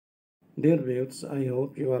Dear viewers, I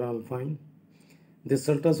hope you are all fine. This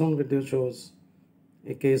ultrasound video shows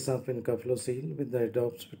a case of encephalocele with the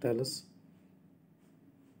hydrops fetalis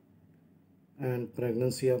and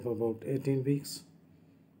pregnancy of about 18 weeks.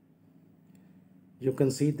 You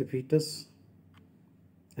can see the fetus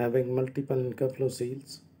having multiple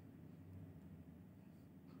encephaloceles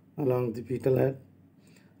along the fetal head.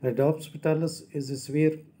 Hydrops fetalis is a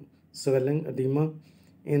severe swelling edema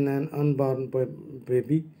in an unborn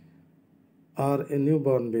baby or a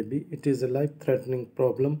newborn baby. It is a life-threatening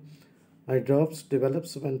problem. Hydrops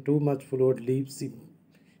develops when too much fluid leaves the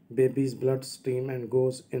baby's bloodstream and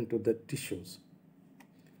goes into the tissues.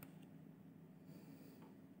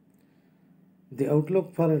 The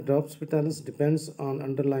outlook for hydrops fetalis depends on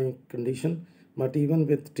underlying condition, but even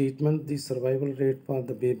with treatment, the survival rate for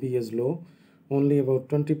the baby is low. Only about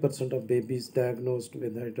 20% of babies diagnosed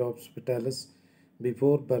with hydrops fetalis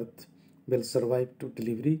before birth will survive to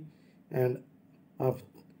delivery, and of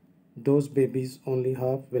those babies, only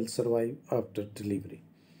half will survive after delivery.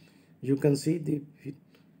 You can see the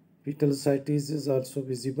fetal ascites is also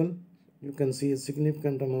visible. You can see a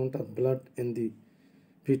significant amount of blood in the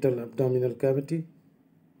fetal abdominal cavity.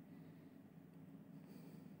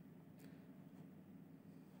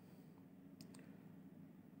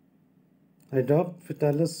 Hydrops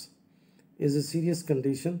fetalis is a serious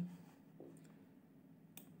condition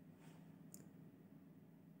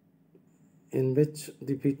in which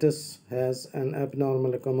the fetus has an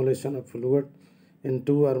abnormal accumulation of fluid in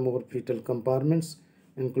two or more fetal compartments,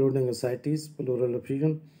 including ascites, pleural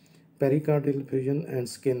effusion, pericardial effusion, and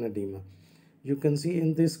skin edema. You can see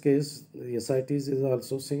in this case the ascites is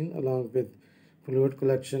also seen along with fluid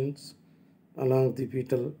collections along the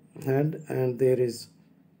fetal head, and there is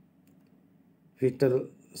fetal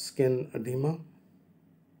skin edema.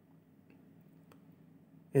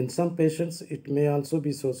 In some patients, it may also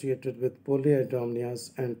be associated with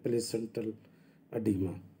polyhydramnios and placental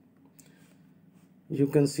edema. You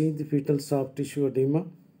can see the fetal soft tissue edema.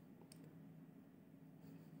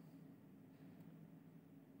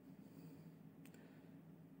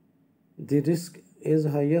 The risk is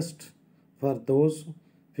highest for those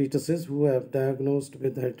fetuses who have diagnosed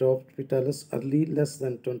with hydrops fetalis early, less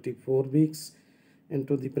than 24 weeks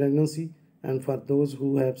into the pregnancy, and for those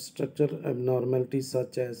who have structural abnormalities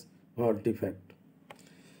such as heart defect.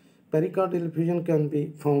 Pericardial effusion can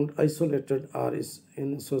be found isolated or is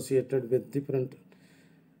associated with different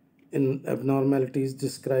abnormalities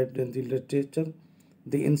described in the literature.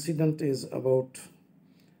 The incidence is about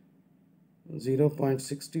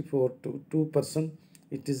 0.64 to 2%.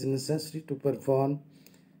 It is necessary to perform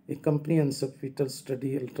a comprehensive fetal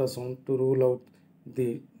study ultrasound to rule out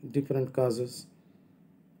the different causes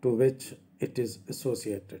to which it is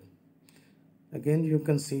associated. Again, you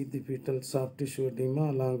can see the fetal soft tissue edema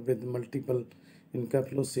along with multiple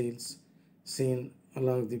encephalocele seen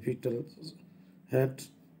along the fetal head.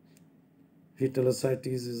 Fetal ascites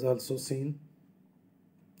is also seen.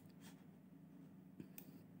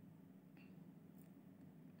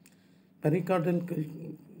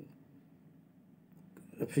 Pericardial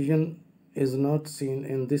effusion is not seen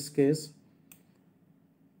in this case.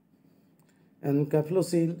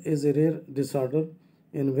 Encephalocele is a rare disorder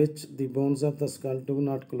in which the bones of the skull do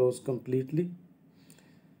not close completely.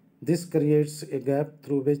 This creates a gap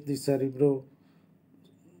through which the cerebral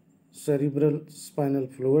spinal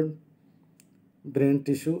fluid, brain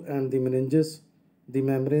tissue, and the meninges, the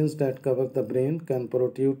membranes that cover the brain, can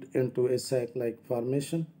protrude into a sac-like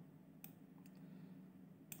formation.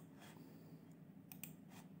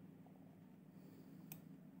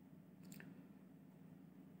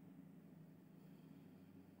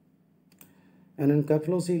 An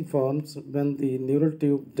encephalocele forms when the neural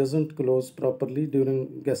tube doesn't close properly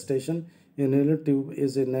during gestation. A neural tube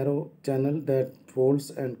is a narrow channel that folds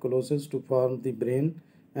and closes to form the brain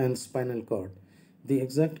and spinal cord. The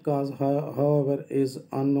exact cause, however, is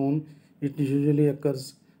unknown. It usually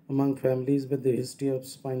occurs among families with a history of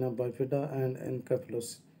spina bifida and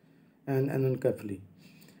anencephaly.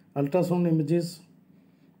 Ultrasound images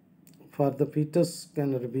for the fetus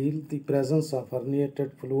can reveal the presence of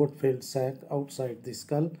herniated fluid-filled sac outside the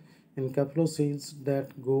skull. Encephaloceles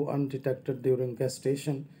that go undetected during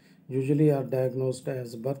gestation usually are diagnosed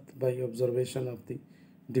as birth by observation of the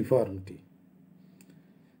deformity.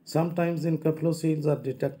 Sometimes encephaloceles are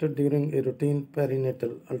detected during a routine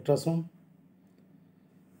perinatal ultrasound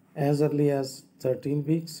as early as 13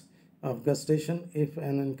 weeks of gestation. If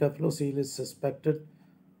an encephalocele is suspected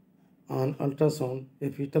on ultrasound, a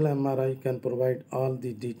fetal MRI can provide all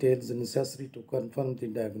the details necessary to confirm the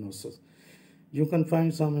diagnosis. You can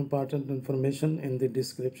find some important information in the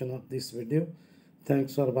description of this video.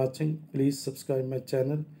 Thanks for watching. Please subscribe my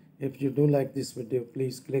channel. If you do like this video,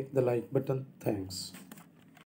 please click the like button. Thanks.